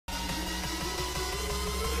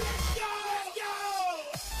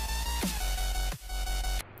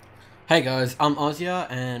Hey guys, I'm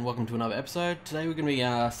Ausyarr and welcome to another episode. Today we're going to be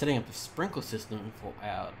setting up a sprinkler system for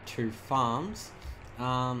our two farms.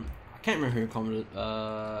 I can't remember who commented,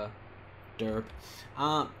 derp.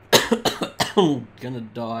 I'm gonna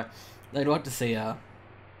die. They'd like to see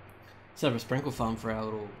set up a sprinkler farm for our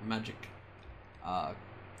little magic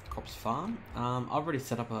crops farm. I've already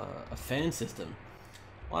set up a fan system,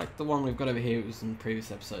 like the one we've got over here. It was in the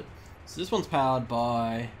previous episode. So this one's powered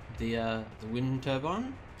by the wind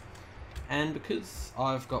turbine. And because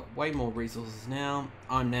I've got way more resources now,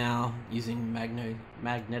 I'm now using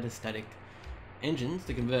magnetostatic engines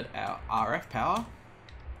to convert our RF power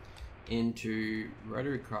into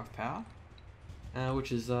Rotarycraft power,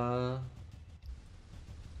 which is from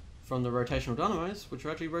the rotational dynamos, which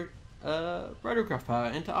are actually Rotarycraft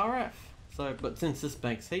power into RF. So, but since this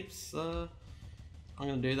makes heaps, I'm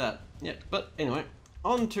going to do that. Yeah, but anyway,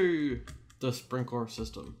 on to the sprinkler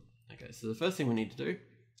system. Okay, so the first thing we need to do,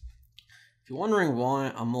 if you're wondering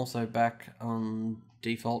why I'm also back on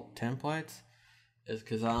default templates, is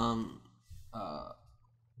because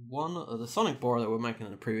one of the sonic borer that we're making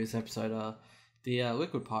in the previous episode, the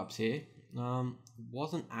liquid pipes here,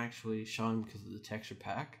 wasn't actually shown because of the texture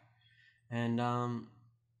pack, and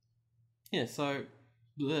yeah, so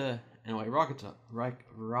anyway, Riker. I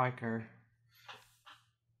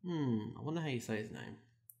wonder how you say his name.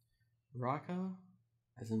 Riker,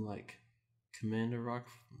 as in like Commander Riker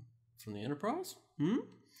from the Enterprise?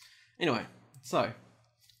 Anyway, so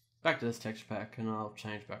back to this texture pack, and I'll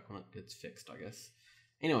change back when it gets fixed, I guess.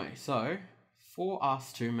 Anyway, so for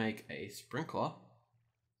us to make a sprinkler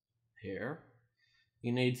here,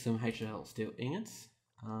 you need some HL steel ingots.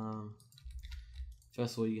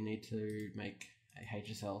 First of all, you need to make a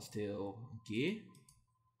HSL steel gear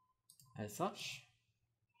as such,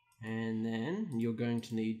 and then you're going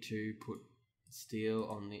to need to put steel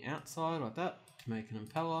on the outside like that to make an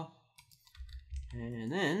impeller.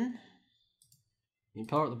 And then the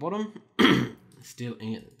impeller at the bottom, steel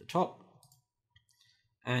ingot at the top,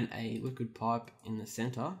 and a liquid pipe in the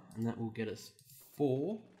center, and that will get us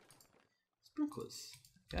 4 sprinklers.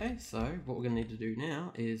 Okay, so what we're going to need to do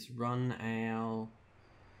now is run our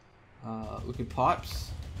liquid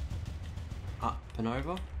pipes up and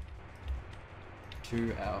over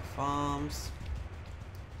to our farms.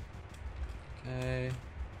 Okay,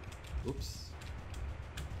 oops,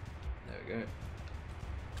 there we go.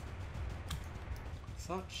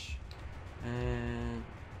 Such, and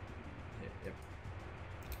yep,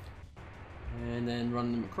 and then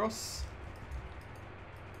run them across.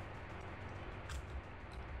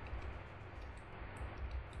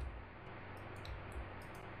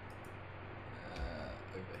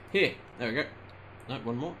 Over here, there we go. No,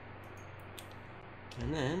 one more,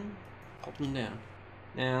 and then pop them down.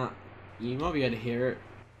 Now you might be able to hear it,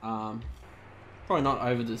 probably not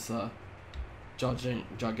over this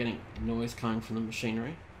gigantic noise coming from the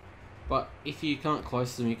machinery, but if you come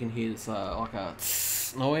close to them, you can hear this like a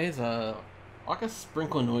tss noise, like a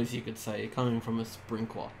sprinkler noise, you could say, coming from a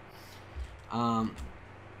sprinkler. And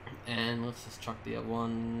let's just chuck the other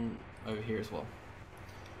one over here as well.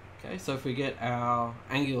 Okay, so if we get our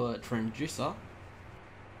angular transducer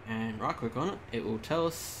and right click on it, it will tell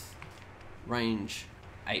us range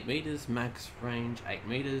 8 meters, max range 8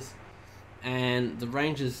 meters, and the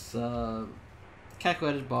range is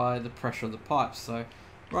calculated by the pressure of the pipes. So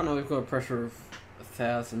right now we've got a pressure of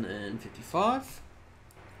 1055,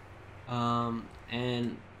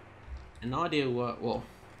 and an ideal well,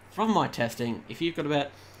 from my testing, if you've got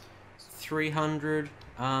about 300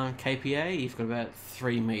 kPa, you've got about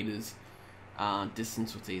 3 meters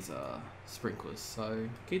distance with these sprinklers, so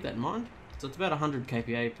keep that in mind. So it's about 100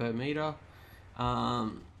 kPa per meter.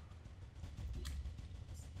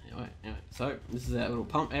 Anyway, so this is our little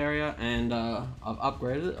pump area, and I've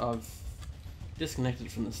upgraded it. I've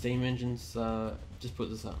disconnected from the steam engines, just put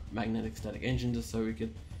this magnetic static engine just so we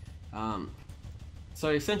could, so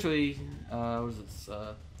essentially, what is this,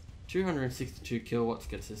 262 kilowatts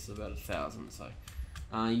gets us about 1,000, so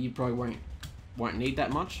you probably won't need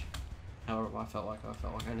that much. However, I felt like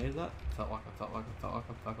I needed that.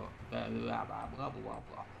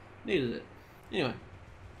 Needed it. Anyway,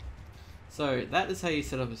 so that is how you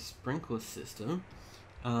set up a sprinkler system.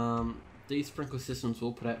 These sprinkler systems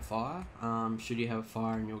will put out fire, should you have a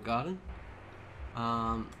fire in your garden.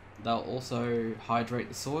 They'll also hydrate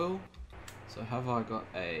the soil. So have I got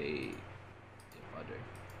a, if I do,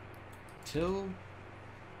 till.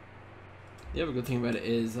 The other good thing about it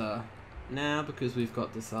is now, because we've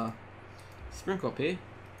got this sprinkler up here,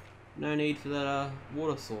 no need for that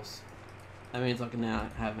water source. That means I can now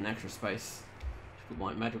have an extra space to put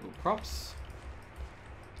my magical crops.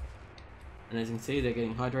 And as you can see, they're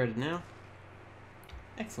getting hydrated now.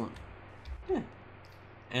 Excellent. Yeah.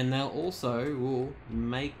 And they'll also will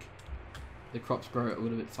make the crops grow a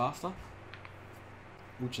little bit faster,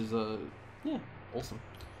 which is yeah, awesome.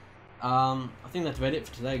 I think that's about it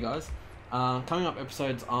for today, guys. Coming up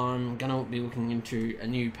episodes, I'm gonna be looking into a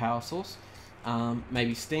new power source,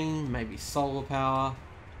 maybe steam, maybe solar power.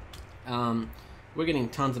 We're getting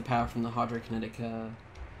tons of power from the hydrokinetic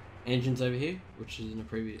engines over here, which is in a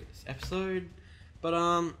previous episode, but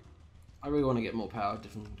I really want to get more power,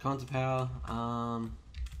 different kinds of power.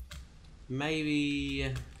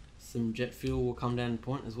 Maybe some jet fuel will come down to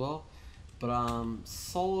point as well, but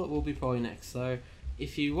solar will be probably next. So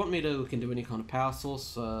if you want me to look into any kind of power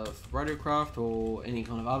source for Rotarycraft or any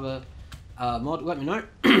kind of other mod, let me know.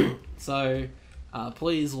 So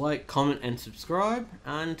please like, comment and subscribe.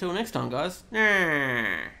 Until next time, guys.